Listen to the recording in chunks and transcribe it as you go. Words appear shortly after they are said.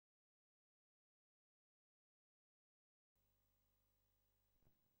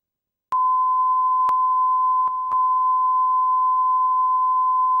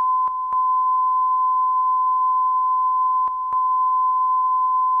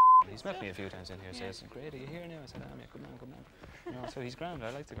He's met me a few times in here. Says, "Great, are you here now?" I said, "I'm yeah, good man, good man." You know, so he's grand. I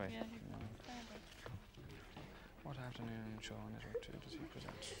like the guy. Yeah, What afternoon show on Network 2 does he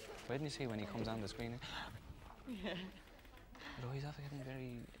present? Wait and you see when he comes on the screen. yeah. Although he's after getting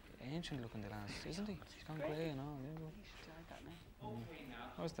very ancient looking the last, isn't he? He's gone grey and all. Yeah, You should try that now.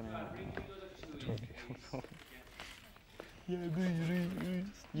 what's the name? Turkey.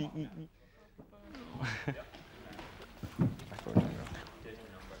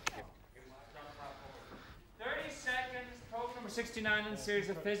 30 seconds, program number 69 in the series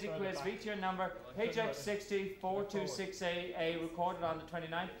of Physics Quiz. Feature number HX604268A, recorded on the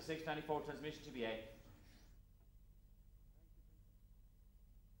 29th of 694, transmission to BA.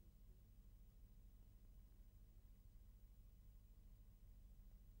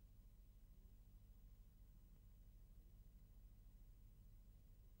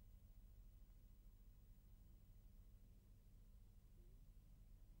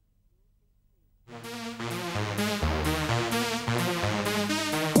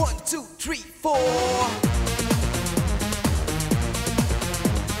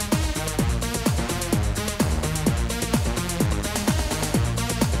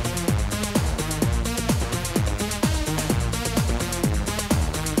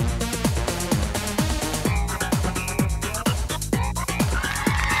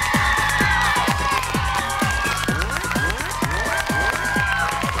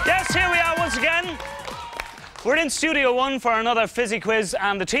 We're in Studio 1 for another Physics Quiz,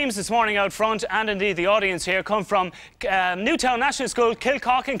 and the teams this morning out front, and indeed the audience here, come from Newtown National School,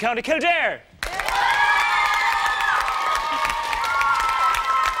 Kilcock in County Kildare.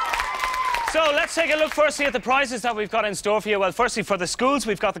 So let's take a look firstly at the prizes that we've got in store for you. Well, firstly for the schools,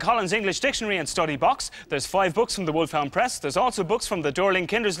 we've got the Collins English Dictionary and Study Box. There's 5 books from the Wolfhound Press. There's also books from the Dorling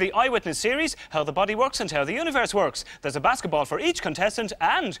Kindersley Eyewitness Series, How the Body Works and How the Universe Works. There's a basketball for each contestant,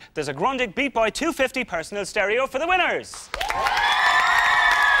 and there's a Grundig Beat Boy 250 personal stereo for the winners.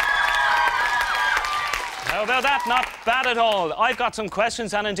 How about that? Not bad at all. I've got some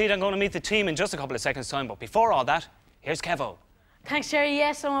questions, and indeed I'm going to meet the team in just a couple of seconds' time. But before all that, here's Kevo. Thanks, Jerry.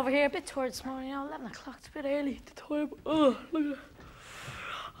 Yes, I'm over here a bit tired this morning. 11 o'clock, it's a bit early. The time. Oh, look at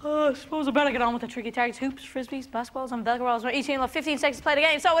that. I suppose I better get on with the tricky targets, hoops, frisbees, basketballs, and Velcro rolls. Each team will have 15 seconds to play the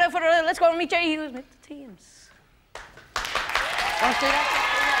game. So without further ado, let's go and meet Jerry Hughes with the teams. Want to do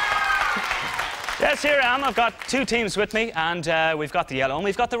that? Yes, here I am. I've got 2 teams with me, and we've got the yellow and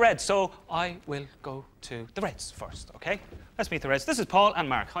we've got the red. So I will go to the reds first, OK? Let's meet the reds. This is Paul and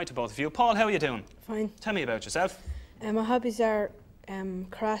Mark. Hi to both of you. Paul, how are you doing? Fine. Tell me about yourself. My hobbies are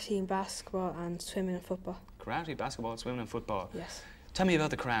karate and basketball and swimming and football. Karate, basketball, swimming and football. Yes. Tell me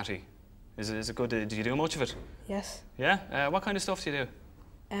about the karate. Is it good? Do you do much of it? Yes. Yeah? What kind of stuff do you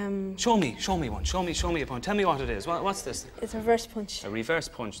do? Show me one. Show me a punch. Tell me what it is. What's this? It's a reverse punch. A reverse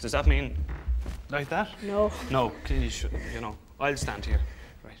punch. Does that mean like that? No. No. You know, I'll stand here.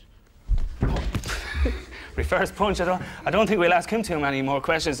 Right. Reverse punch. I don't think we'll ask him too many more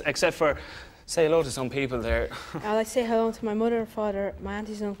questions, except for say hello to some people there. I'd like to say hello to my mother and father, my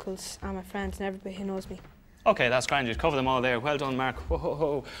aunties and uncles, and my friends, and everybody who knows me. OK, that's grand. You'd cover them all there. Well done, Mark. Whoa, ho,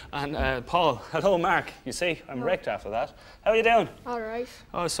 ho. And Paul, hello, Mark. You see, I'm wrecked after that. How are you doing? All right.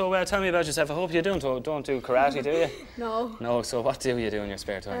 Oh, so tell me about yourself. I hope you don't do karate, do you? No. No, so what do you do in your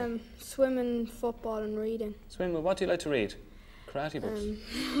spare time? Swimming, football, and reading. Swimming. What do you like to read? Karate books?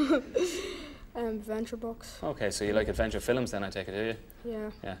 Adventure books. OK, so you like adventure films then, I take it, do you? Yeah.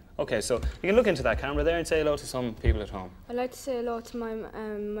 Yeah. OK, so you can look into that camera there and say hello to some people at home. I'd like to say hello to my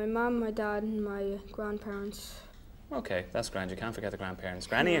mum, my dad, and my grandparents. OK, that's grand. You can't forget the grandparents.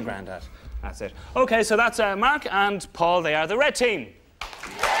 Granny and Grandad. That's it. OK, so that's Mark and Paul. They are the red team.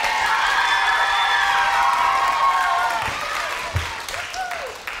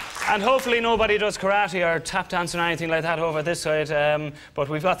 And hopefully nobody does karate or tap dance or anything like that over this side. But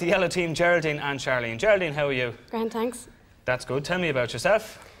we've got the yellow team, Geraldine and Charlene. Geraldine, how are you? Grand, thanks. That's good. Tell me about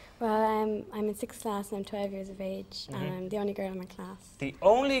yourself. Well, I'm in 6th class and I'm 12 years of age, and I'm the only girl in my class. The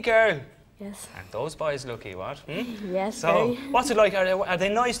only girl? Yes. And those boys lucky, what? Yes, So, very. what's it like? Are they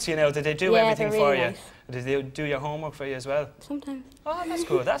nice to you now? Did they do everything they're for really you? nice. Did they do your homework for you as well? Sometimes. Oh, that's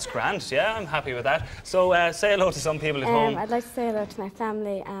good. That's grand. Yeah, I'm happy with that. So, say hello to some people at home. I'd like to say hello to my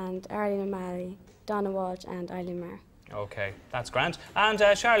family and Arlene O'Malley, Donna Walsh and Eileen Marr. OK, that's grand. And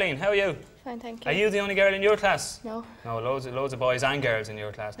Charlene, how are you? Fine, thank you. Are you the only girl in your class? No. No, loads of boys and girls in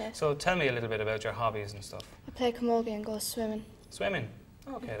your class. Yes. So tell me a little bit about your hobbies and stuff. I play camogie and go swimming. Swimming?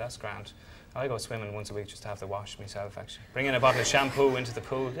 OK, that's grand. I go swimming once a week just to have to wash myself, actually. Bring in a bottle of shampoo into the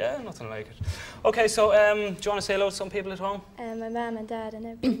pool. Yeah, nothing like it. OK, so do you want to say hello to some people at home? My mum and dad and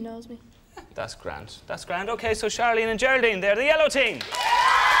everybody knows me. That's grand. That's grand. OK, so Charlene and Geraldine, they're the yellow team.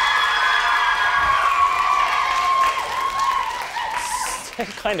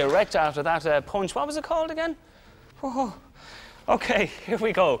 kind of wrecked after that punch. What was it called again? Oh. OK, here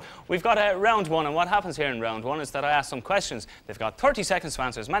we go. We've got round one, and what happens here in round one is that I ask some questions. They've got 30 seconds to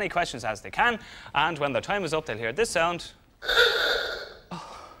answer as many questions as they can, and when their time is up, they'll hear this sound.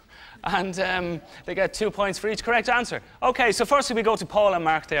 And they get 2 points for each correct answer. OK, so firstly we go to Paul and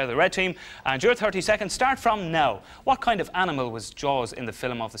Mark there, the red team, and your 30 seconds start from now. What kind of animal was Jaws in the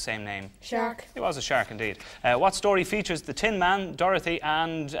film of the same name? Shark. It was a shark indeed. What story features the Tin Man, Dorothy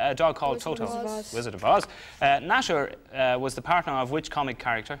and a dog called Toto? Wizard of Oz. Wizard of Oz. Nasher was the partner of which comic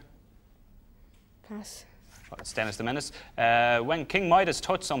character? Pass. Well, it's Dennis the Menace. When King Midas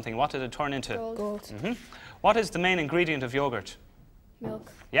touched something, what did it turn into? Gold. What is the main ingredient of yogurt?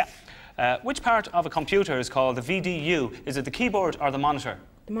 Milk. Yeah. Which part of a computer is called the VDU? Is it the keyboard or the monitor?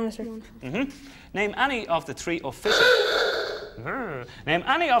 The monitor. Name any of the three official... Name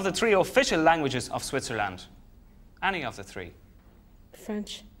any of the three official languages of Switzerland. Any of the three.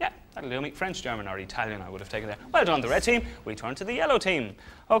 French. Yeah, that'll do me. French, German or Italian I would have taken there. Well done, the red team. We turn to the yellow team.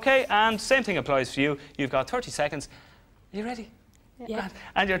 OK, and same thing applies for you. You've got 30 seconds. Are you ready? Yeah.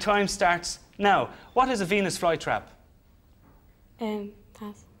 And your time starts now. What is a Venus flytrap?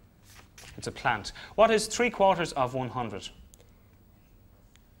 Pass. It's a plant. What is 3/4 of 100?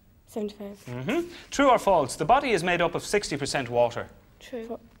 75. True or false? The body is made up of 60% water.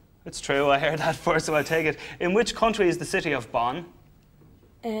 True. It's true, I heard that first, so I'll take it. In which country is the city of Bonn?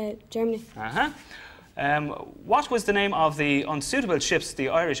 Germany. What was the name of the unsuitable ships the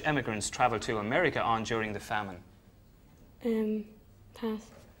Irish emigrants travelled to America on during the famine? Pass.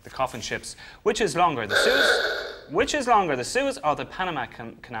 The coffin ships. Which is longer, the Suez? Which is longer, the Suez or the Panama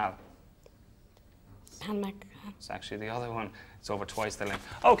Canal? Panama Canal. It's actually the other one. It's over twice the length.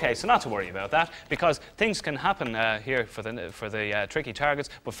 OK, so not to worry about that, because things can happen here for the tricky targets.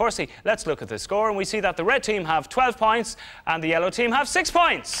 But firstly, let's look at the score, and we see that the red team have 12 points and the yellow team have 6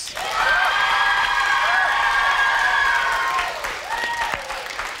 points.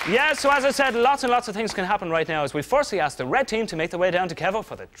 Yeah, so as I said, lots and lots of things can happen right now as we firstly ask the red team to make their way down to Kevo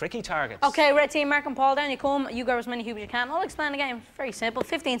for the tricky targets. OK, red team, Mark and Paul, down you come. You grab as many hoops as you can. I'll explain the game. It's very simple.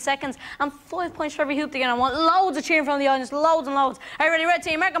 15 seconds and 5 points for every hoop to get. I want loads of cheering from the audience, loads and loads. Are you ready, red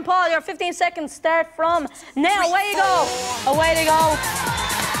team? Mark and Paul, your 15 seconds start from now. Away you go. Away to go.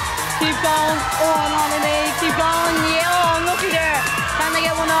 Keep going. Oh, I'm on the knee. Keep going. Yeah, oh, I'm lucky there. Can they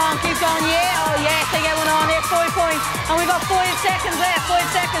get one on? Keep going. Yeah, oh, yes, they get one on. There's 5 points. And we've got 5 seconds left. 5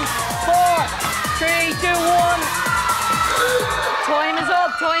 seconds. 4, 3, 2, 1. Time is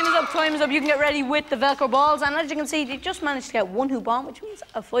up. Time is up. Time is up. You can get ready with the Velcro balls. And as you can see, you just managed to get 1 hoop on, which means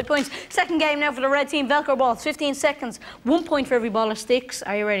 5 points. Second game now for the red team. Velcro balls. 15 seconds. 1 point for every ball of sticks.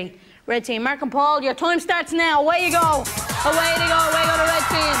 Are you ready? Red team, Mark and Paul, your time starts now. Away you go. Away they go. Away go the red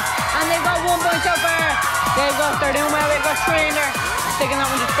team. And they've got 1 point so far. They're doing well. They've got 3 in there. Sticking that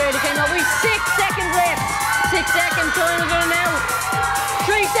one just barely came out. We've 6 seconds left. 6 seconds. Time is running out.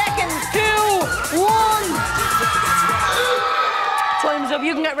 3 seconds. 2, 1. Time's up.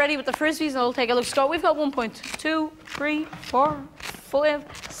 You can get ready with the frisbees. I'll take a look. Start. We've got 1 point. 2, 3, 4, 5,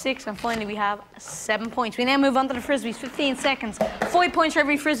 6, and finally we have 7 points. We now move on to the frisbees. 15 seconds. 5 points for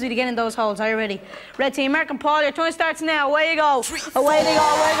every frisbee to get in those holes. Are you ready? Red team, Mark and Paul, your time starts now. Away you go. Away they go.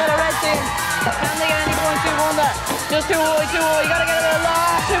 Away go the red team. Can they get any points? 2 wonder. Just 2 away, 2 away. You gotta get a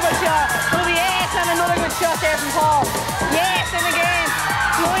last super shot. It'll be 8 and another good shot there from Paul. Yes, and again.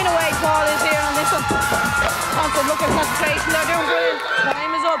 9 away. Paul is here on this one. Constant look at concentration. They're doing brilliant.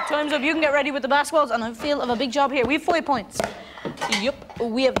 Time is up. Time's up. You can get ready with the basketballs, and I feel I have a big job here. We have 5 points. Yup,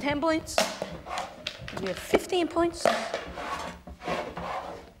 we have 10 points. We have 15 points.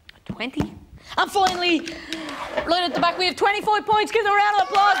 20. And finally, right at the back, we have 25 points. Give them a round of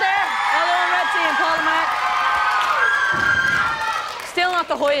applause there. Well done, red team, Paul and Mark. Still not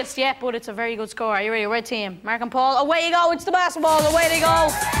the highest yet, but it's a very good score. Are you ready, red team? Mark and Paul, away you go. It's the basketball. Away they go.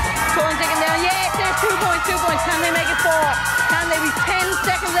 Time ticking down. Yes, there's 2 points, 2 points. Can they make it 4? Can they be 10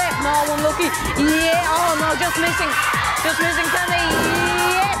 seconds left? No, unlucky. Yeah, oh no, just missing. Just missing, can they?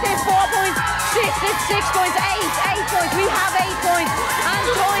 Yes, there's 4 points. 6, it's 6 points. 8 points. We have 8 points. And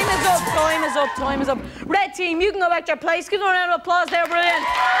time is up. Time is up. Time is up. Red team, you can go back to your place. Give them a round of applause. They're brilliant.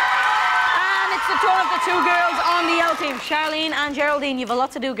 And it's the turn of the 2 girls on the yellow team. Charlene and Geraldine, you have a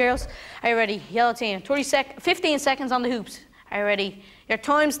lot to do, girls. Are you ready? Yellow team, 15 seconds on the hoops. Are you ready? Your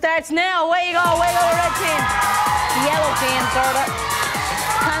time starts now. Away you go. Away go the red team. The yellow team, sort of.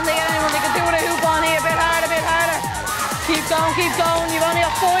 Can they get anyone? They can do with a hoop on here. A bit harder, a bit harder. Keep going, keep going. You've only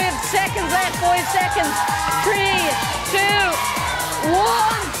got 5 seconds left. 5 seconds. 3, 2, 1.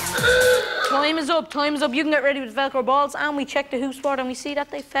 Time is up. Time is up. You can get ready with Velcro balls. And we check the hoop sport and we see that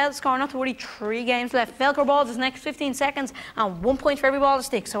they failed to score. Not to worry, 3 games left. Velcro balls is next, 15 seconds. And 1 point for every ball to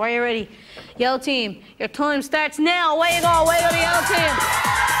stick. So are you ready? Yellow team, your time starts now. Away you go. Away go the yellow team.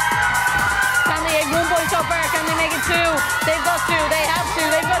 Can they get 1 point so far? Can they make it 2? They've got 2. They have 2.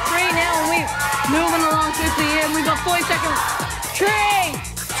 They've got 3 now. And we're moving along swiftly here. And we've got 5 seconds. 3,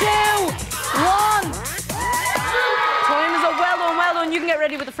 2, 1. Time is up. Well done, well done. You can get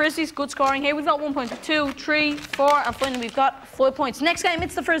ready with the frisbees. Good scoring here. We've got 1 point, 2, 3, 4, and finally we've got 5 points. Next game,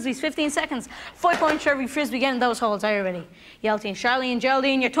 it's the frisbees. 15 seconds. 5 points for every frisbee getting those holes. Are you ready? Yellow team, Charlene,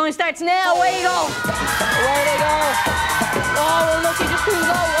 Geraldine, your time starts now. Away you go. Away they go. Oh, well, look, he just couldn't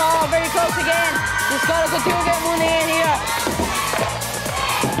go. Oh, very close again. Just got a good 2 getting 1 in here.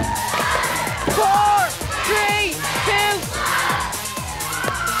 4, 3, 2.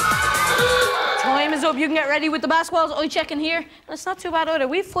 Time is up. You can get ready with the basketballs. I check in here. And it's not too bad either.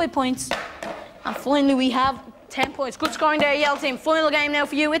 We have 5 points. And finally we have 10 points. Good scoring there, yellow team. Final game now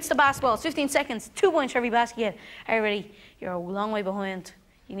for you. It's the basketballs. 15 seconds. 2 points for every basket. Are you ready? You're a long way behind.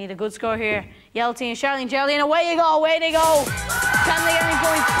 You need a good score here. Yellow team, Charlene, Geraldine. Away you go. Away they go. Can they get any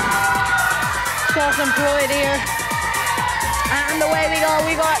points? Score some pride here. And away we go.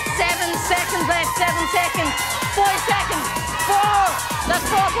 We got 7 seconds left. 7 seconds. 5 seconds. 4. That's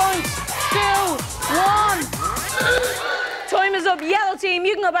 4 points. 2, 1. Time is up. Yellow team,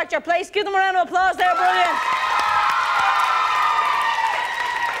 you can go back to your place. Give them a round of applause there, brilliant.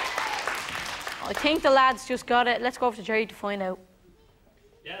 I think the lads just got it. Let's go over to Jerry to find out.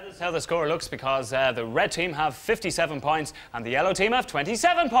 Yeah, this is how the score looks because the red team have 57 points and the yellow team have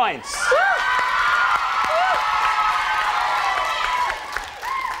 27 points.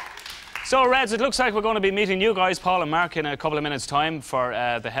 So, Reds, it looks like we're going to be meeting you guys, Paul and Mark, in a couple of minutes' time for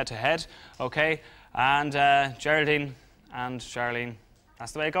the head-to-head, OK? And Geraldine and Charlene,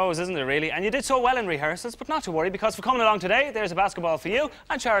 that's the way it goes, isn't it, really? And you did so well in rehearsals, but not to worry, because for coming along today, there's a basketball for you,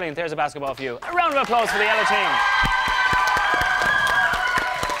 and Charlene, there's a basketball for you. A round of applause for the yellow team.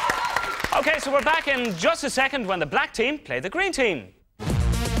 OK, so we're back in just a second when the black team play the green team.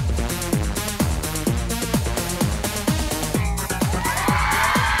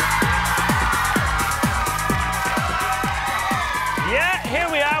 Here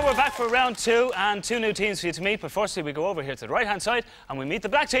we are, we're back for round 2 and 2 new teams for you to meet. But firstly, we go over here to the right-hand side and we meet the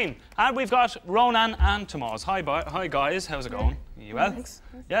black team. And we've got Ronan and Tomas. Hi, guys. How's it going? Are you well? Thanks.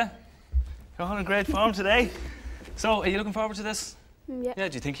 Yeah? You're all in great form today. So, are you looking forward to this? Yeah. Yeah,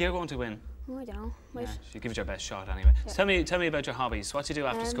 do you think you're going to win? Oh, I don't know. Wait. Yeah, you give it your best shot anyway. Yeah. So tell me about your hobbies. What do you do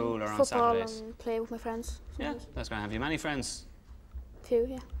after school or on football Saturdays? And play with my friends. Yeah, that's grand. Have you many friends? 2,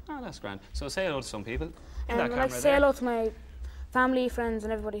 yeah. Oh, that's grand. So say hello to some people. In that I'd camera like to say there. hello to my family, friends,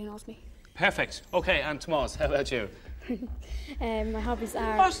 and everybody who knows me. Perfect. OK, and Tomas, how about you? My hobbies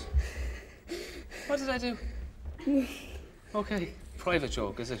are... What? What did I do? OK. Private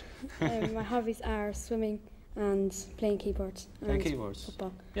joke, is it? my hobbies are swimming and playing keyboards. Playing keyboards?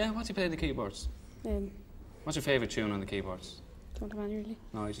 Football. Yeah, what do you play on the keyboards? What's your favourite tune on the keyboards? Don't have any really.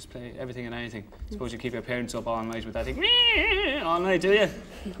 No, you just play everything and anything. Suppose you keep your parents up all night with that thing. All night, do you?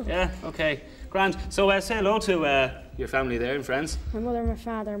 Yeah, OK. Grand. So say hello to your family there and friends. My mother, my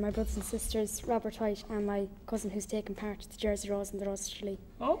father, my brothers and sisters, Robert White, and my cousin who's taken part the Jersey Rose and the Rose Tralee.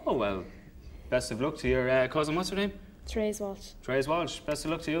 Oh, well. Best of luck to your cousin. What's her name? Therese Walsh. Therese Walsh. Best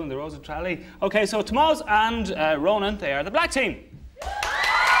of luck to you and the Rose Tralee. OK, so Tomas and Ronan, they are the black team.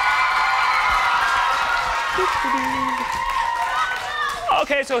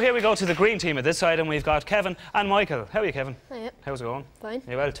 OK, so here we go to the green team at this side, and we've got Kevin and Michael. How are you, Kevin? Oh, yeah. How's it going? Fine.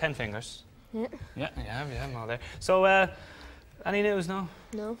 You well? 10 fingers. Yeah. Yeah, I'm all there. So, any news now?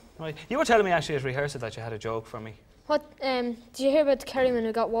 No. Right. You were telling me actually at rehearsal that you had a joke for me. What, did you hear about the Kerryman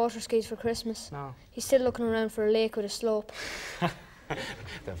who got water skis for Christmas? No. He's still looking around for a lake with a slope.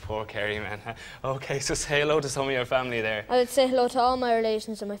 The poor Kerry man. OK, so say hello to some of your family there. I would say hello to all my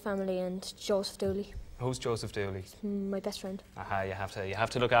relations and my family and Joseph Dooley, Who's Joseph Dooley? my best friend. Aha, you have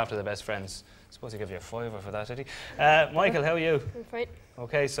to look after the best friends. I suppose he gave you a fiver for that, did he? Michael, how are you? I'm fine.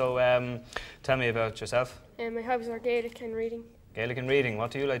 OK, so tell me about yourself. My hobbies are Gaelic and reading, Gaelic and reading.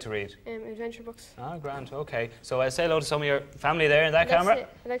 What do you like to read? adventure books. Ah, grand. OK. So say hello to some of your family there in that camera.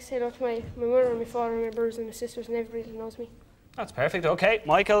 I'd like to say hello to my mother and my father and my brothers and my sisters and everybody that knows me. That's perfect. OK,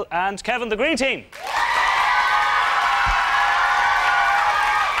 Michael and Kevin, the green team.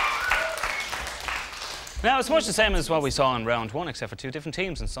 Now, it's much the same as what we saw in round 1, except for 2 different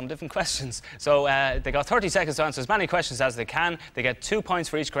teams and some different questions. So they got 30 seconds to answer as many questions as they can. They get 2 points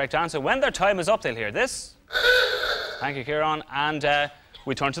for each correct answer. When their time is up, they'll hear this. Thank you, Kieran. And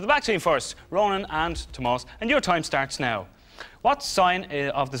we turn to the back team first. Ronan and Tomas. And your time starts now. What sign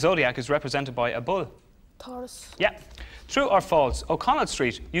of the zodiac is represented by a bull? Taurus. Yeah. True or false? O'Connell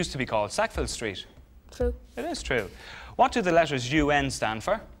Street used to be called Sackville Street. True. It is true. What do the letters UN stand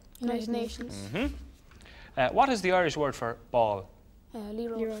for? United Nations. What is the Irish word for ball?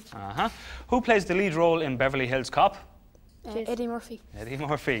 Leroy. Who plays the lead role in Beverly Hills Cop? Eddie Murphy. Eddie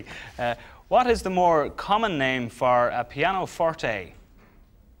Murphy. What is the more common name for a pianoforte?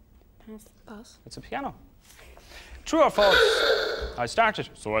 Pass. It's a piano. True or false? I started,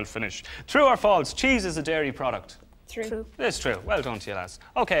 so I'll finish. True or false? Cheese is a dairy product. True. It is true. Well done to you, lads.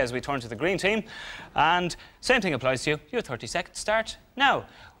 OK, as we turn to the green team, and same thing applies to you. Your 30 seconds start now.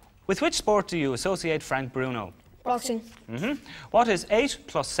 With which sport do you associate Frank Bruno? Boxing. What is 8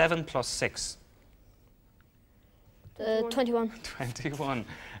 plus 7 plus 6? 21. 21.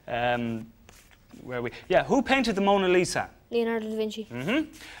 Where are we? Yeah, who painted the Mona Lisa? Leonardo da Vinci.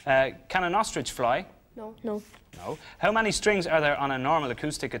 Can an ostrich fly? No. No. How many strings are there on a normal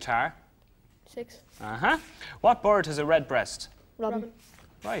acoustic guitar? 6. What bird has a red breast? Robin.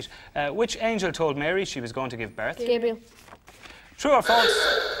 Right. Which angel told Mary she was going to give birth? Gabriel. True or false?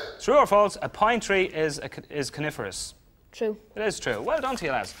 True or false? A pine tree is coniferous. True. It is true. Well done to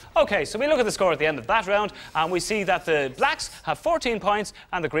you, lads. OK, so we look at the score at the end of that round, and we see that the blacks have 14 points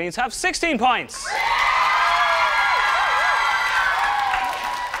and the greens have 16 points.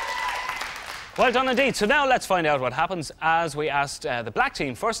 Well done indeed. So now let's find out what happens as we asked the black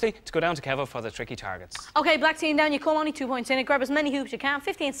team, firstly, to go down to Kevin for the tricky targets. OK, black team down. You come only 2 points in it. Grab as many hoops you can.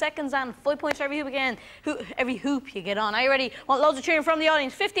 15 seconds and 5 points for every hoop again. Every hoop you get on. Are you ready? Want loads of cheering from the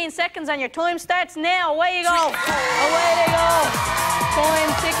audience. 15 seconds and your time starts now. Away you go. Away they go.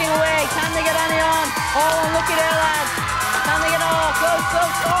 Time ticking away. Can they get any on? Oh, unlucky there, lads. Can they get off? Close.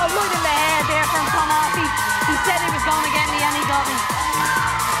 Oh, look in the head there from Tom off. He said he was going to get me and he got me.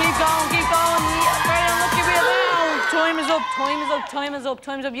 Keep going. Very unlucky real now. Time is up.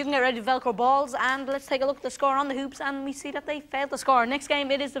 You can get ready to Velcro balls, and let's take a look at the score on the hoops, and we see that they failed to score. Next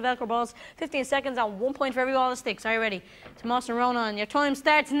game, it is the Velcro balls. 15 seconds and 1 point for every ball that sticks. Are you ready? Tomas and Ronan, your time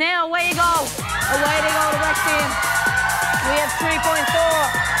starts now. Away you go. Away they go, the black team. We have 3 points,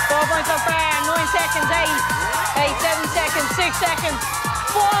 4 points so far. 9 seconds, 8, 7 seconds, 6 seconds,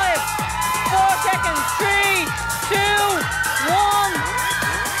 5, 4 seconds, 3, 2, 1.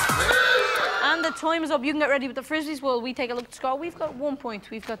 And the time is up. You can get ready with the frisbees. Well, we take a look at the score. We've got 1 point.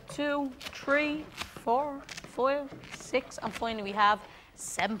 We've got 2, 3, 4, 5, 6, and finally we have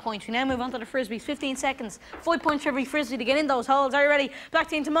 7 points. We now move on to the frisbees. 15 seconds. 5 points for every frisbee to get in those holes. Are you ready? Black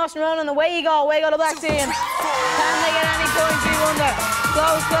team, Tomas and Ronan. Away you go. Away go the black team. Can they get any points? You wonder.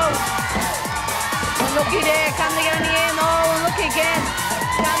 Close. Unlucky there. Can they get any in? Oh, unlucky again.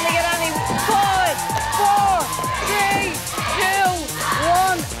 Can they get any? 5, 4, 3, 2,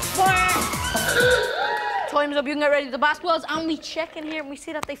 1. Time's up. You can get ready with the basketballs, and we check in here and we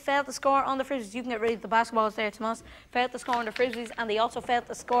see that they failed to score on the frisbees. You can get ready with the basketballs there, Tomas. Failed to score on the frisbees, and they also failed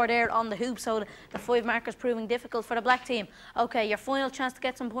to score there on the hoop, so the 5 markers proving difficult for the black team. OK, your final chance to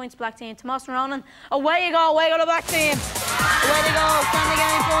get some points, black team. Tomas and Ronan, away you go the black team. Away they go. Can they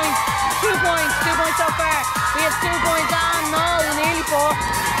get any points? 2 points. 2 points so far. We have 2 points, and no, nearly 4.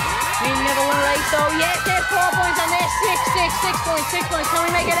 We never won a race, so yes, there's 4 points on this. 6 points. Can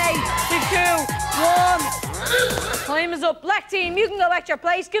we make it 8? 2, 1. Time is up. Black team, you can go back to your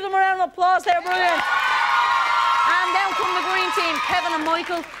place. Give them a round of applause there, brilliant. And down come the green team, Kevin and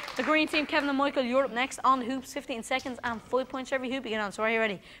Michael. The green team, Kevin and Michael, you're up next on the hoops. 15 seconds and 5 points for every hoop you get on. So are you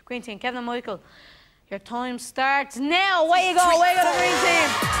ready? Green team, Kevin and Michael, your time starts now. Away you go the green team.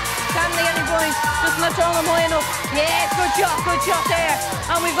 Can they get any points? Just not throwing them high enough. Yes, good shot there.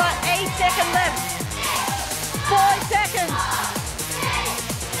 And we've got 8 seconds left. 5 seconds.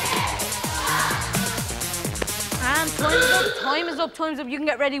 And time's up. You can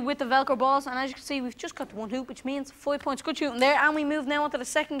get ready with the Velcro balls. And as you can see, we've just got the 1 hoop, which means 5 points. Good shooting there. And we move now on to the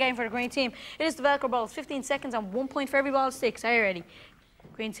second game for the green team. It is the Velcro balls. 15 seconds and 1 point for every ball that sticks. Are you ready?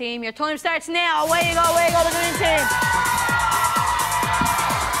 Green team, your time starts now. Away you go the green team.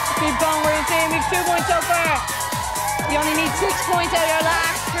 Keep going, green team. You've 2 points so far. You only need 6 points out of your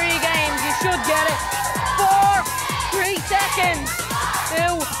last 3 games. You should get it. 4, 3 seconds.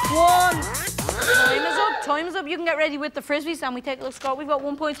 2, 1. Time is up. You can get ready with the frisbees, and we take a look at the score. We've got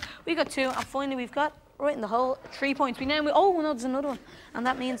 1 point. We've got 2, and finally we've got right in the hole 3 points. Oh no, there's another one, and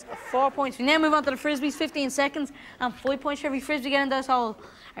that means 4 points. We now move on to the frisbees. 15 seconds and 5 points for every frisbee get in this hole.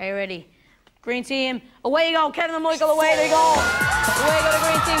 Are you ready? Green team, away you go. Kevin and Michael, away they go. Away go the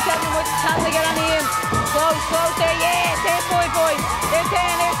green team. Kevin and Michael, can they get any in? Close there. Yeah, there's 5 points. There's 10.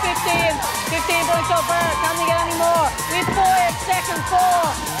 There's 15. 15 points so far. Can they get any more? We have 5 seconds. 4,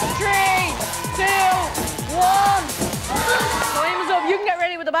 3, 2, 1. Time is up. You can get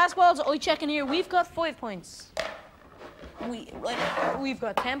ready with the basketballs. I check in here. We've got 5 points. We've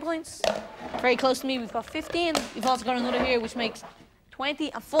got 10 points. Very close to me. We've got 15. We've also got another here, which makes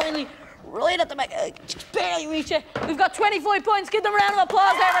 20. And finally, right at the back, just barely reach it. We've got 25 points. Give them a round of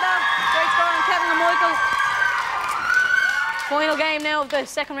applause there for that. Great score on Kevin and Michael. Final game now of the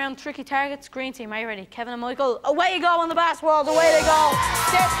second round, tricky targets. Green team, are you ready? Kevin and Michael, away you go on the basketballs, away they go.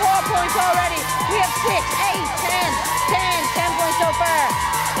 There's 4 points already. We have 6, 8, 10 points so far.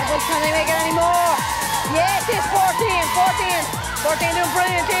 Can they make it any more? Yes, it's 14 doing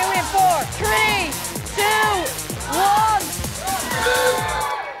brilliant. Here we have 4, 3, 2,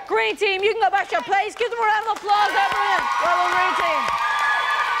 1. Green team, you can go back to your place. Give them a round of applause, everyone. Well done, green team.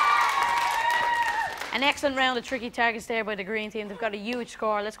 An excellent round of tricky targets there by the green team. They've got a huge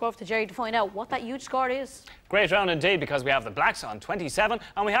score. Let's go off to Jerry to find out what that huge score is. Great round indeed, because we have the blacks on 27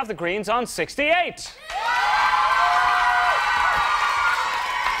 and we have the greens on 68.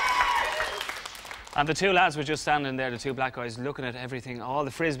 And the two lads were just standing there, the two black guys, looking at everything, all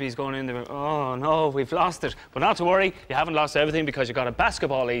the frisbees going in there. Oh no, we've lost it. But not to worry, you haven't lost everything because you got a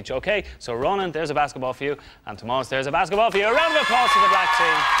basketball each, okay? So Ronan, there's a basketball for you, and Tomas, there's a basketball for you. A round of applause to the black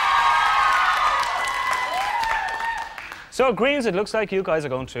team. So, Greens, it looks like you guys are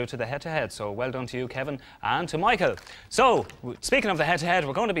going through to the head-to-head. So, well done to you, Kevin, and to Michael. So, speaking of the head-to-head,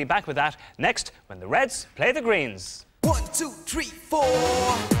 we're going to be back with that next when the Reds play the Greens. 1, 2, 3, 4.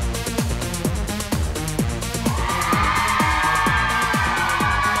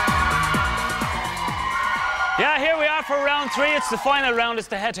 Yeah, here we are for round 3. It's the final round. It's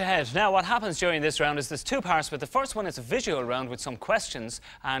the head-to-head. Now, what happens during this round is there's 2 parts, but the first one is a visual round with some questions,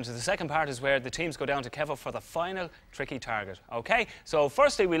 and the second part is where the teams go down to Kevin for the final tricky target. Okay, so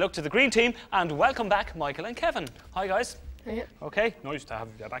firstly, we look to the green team, and welcome back Michael and Kevin. Hi, guys. Hiya. Okay, nice to have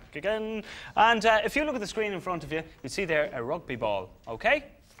you back again. And if you look at the screen in front of you, you see there a rugby ball. Okay?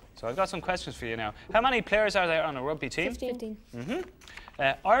 So I've got some questions for you now. How many players are there on a rugby team? 15.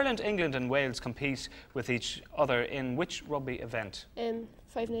 Ireland, England and Wales compete with each other in which rugby event?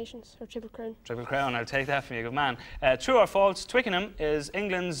 5 Nations or Triple Crown. Triple Crown, I'll take that from you, good man. True or false, Twickenham is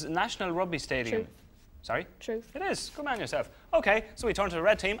England's national rugby stadium? True. Sorry? True. It is, good man yourself. Okay, so we turn to the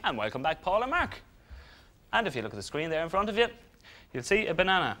red team and welcome back Paul and Mark. And if you look at the screen there in front of you, you'll see a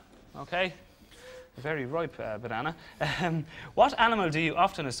banana, okay? A very ripe banana. What animal do you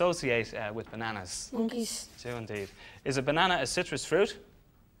often associate with bananas? Monkeys. Do indeed. Is a banana a citrus fruit?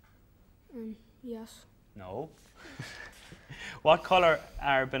 Yes. No. What colour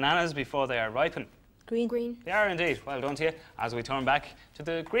are bananas before they are ripened? Green. They are indeed. Well done to you. As we turn back to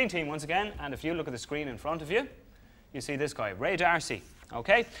the green team once again, and if you look at the screen in front of you, you see this guy, Ray Darcy.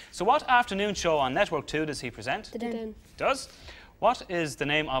 Okay, so what afternoon show on Network 2 does he present? The Den. Does. What is the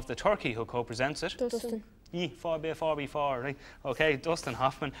name of the turkey who co-presents it? Dustin. 4B4B4, right? Okay, Dustin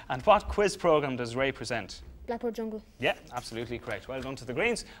Hoffman. And what quiz programme does Ray present? Blackboard Jungle. Yeah, absolutely correct. Well done to the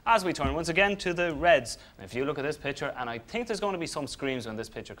Greens. As we turn once again to the Reds. And if you look at this picture, and I think there's going to be some screams when this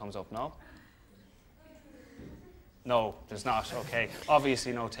picture comes up, no? No, there's not. Okay,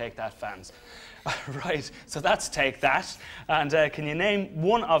 obviously no Take That fans. Right, so that's Take That. And can you name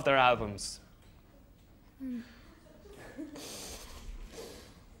one of their albums?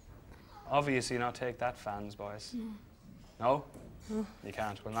 Obviously not Take That fans, boys. No? No? You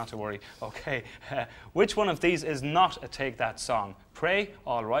can't. Well, not to worry. Okay. Which one of these is not a Take That song? Pray,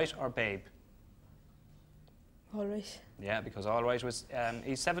 All Right, or Babe? All right. Yeah, because All Right was,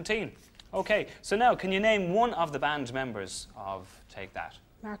 he's 17. Okay, so now, can you name one of the band members of Take That?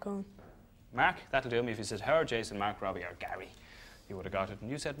 Mark Owen. Mark? That'll do me if you said her, Jason, Mark, Robbie, or Gary. You would have got it, and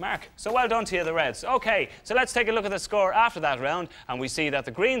you said Mark. So well done to you, the Reds. Okay, so let's take a look at the score after that round, and we see that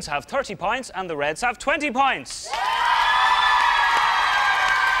the Greens have 30 points and the Reds have 20 points.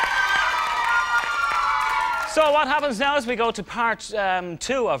 So what happens now is we go to part 2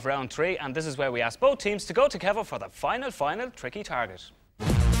 of round 3, and this is where we ask both teams to go together for the final tricky target.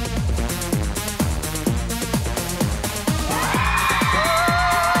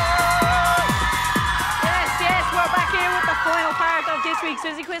 Final part of this week's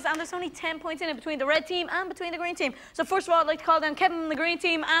Susie Quiz, and there's only 10 points in it between the red team and between the green team. So first of all, I'd like to call down Kevin from the green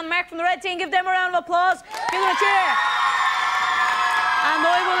team and Mark from the red team. Give them a round of applause. Give them a cheer. And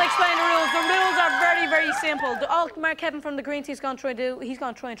I will explain the rules. The rules are very, very simple. All Mark Kevin from the green team is going to try to do, he's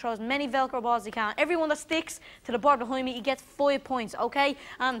going to try and throw as many Velcro balls as he can. Everyone that sticks to the board behind me, he gets 5 points, okay?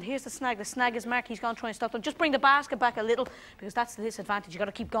 And here's the snag. The snag is Mark. He's going to try and stop them. Just bring the basket back a little, because that's the disadvantage. You've got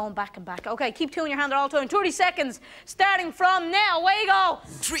to keep going back and back. Okay, keep two in your hand at all time. 30 seconds, starting from now. Away you go.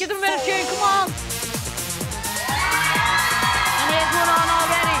 Give them a bit of tune. Come on. And here's one on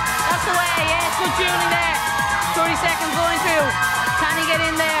already. That's the way. Yes, good tuning there. 30 seconds going through. Can he get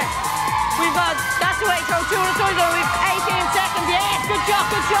in there? We've got, that's the way, throw 2 on the side zone. We've 18 seconds. Yes, good shot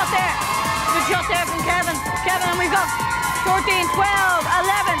there. Good shot there from Kevin. And we've got 14, 12,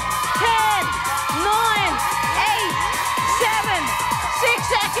 11, 10, 9, 8, 7, 6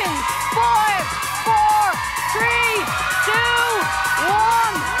 seconds. 5, 4, 3, 2,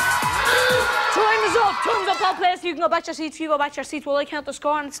 1. Time's up, all players. You can go back to your seats. You go back to your seats while I count the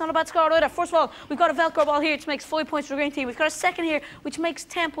score, and it's not a bad score either. First of all, we've got a Velcro ball here, which makes 5 points for the green team. We've got a second here, which makes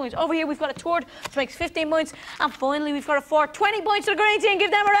 10 points. Over here, we've got a third, which makes 15 points. And finally, we've got a fourth, 20 points for the green team. Give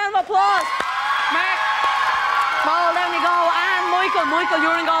them a round of applause. Mark, Paul, down you go. And Michael,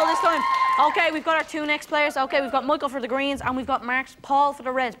 you're in goal this time. Okay, we've got our 2 next players. Okay, we've got Michael for the greens, and we've got Paul for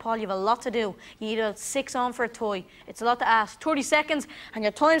the reds. Paul, you have a lot to do. You need a 6 on for a tie. It's a lot to ask. 30 seconds, and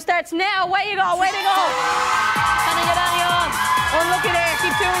your time starts now. Way you go, way to go. Can you get any on? Unlucky there.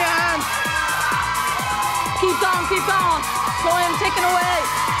 Keep 2 in your hands. Keep going. Time ticking away.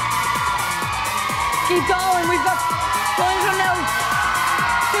 Keep going. We've got time from now.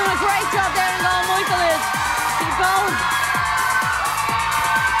 Doing a great job there in goal, Michael is. Keep going.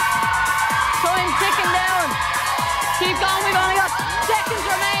 Time ticking down. Keep going. We've only got seconds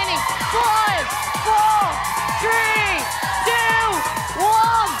remaining. 5, 4, 3, 2,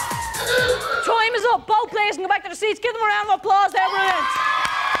 1. Time is up. Both players can go back to their seats. Give them a round of applause there, brilliant.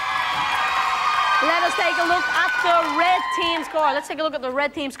 Let us take a look at the red team score. Let's take a look at the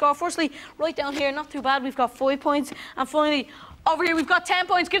red team score. Firstly, right down here, not too bad. We've got 5 points. And finally, over here, we've got 10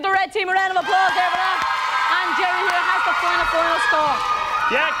 points. Give the red team a round of applause there for that. And Jerry here has the final score.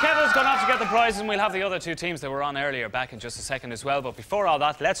 Yeah, Kevin's gone off to get the prizes, and we'll have the other 2 teams that were on earlier back in just a second as well. But before all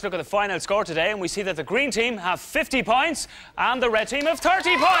that, let's look at the final score today, and we see that the green team have 50 points and the red team have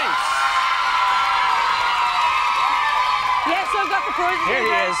 30 points. Yes, I've got the prizes. Here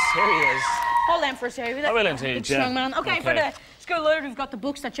he is. Hold on for a second. I will indeed, yeah. Strong man. Okay, for the school leader, we've got the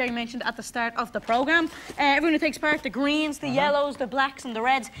books that Jerry mentioned at the start of the programme. Everyone who takes part, the greens, the yellows, the blacks and the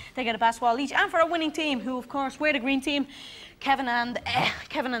reds, they get a basketball each. And for our winning team, who of course we're the green team, Kevin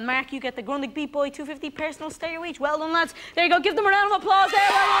and Mark, you get the Grundig Beat Boy 250 personal stereo each. Well done, lads. There you go. Give them a round of applause there.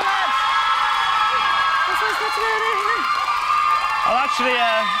 Well done, lads. That's about it. I'm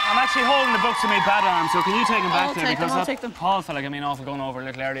actually holding the books in my bad arm, so can you take them back there? I'll take them. Paul felt like I mean awful going over a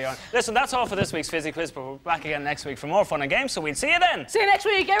little earlier on. Listen, that's all for this week's Fizzy Quiz, but we're back again next week for more fun and games, so we'll see you then. See you next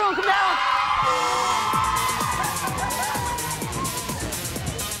week. Everyone come down.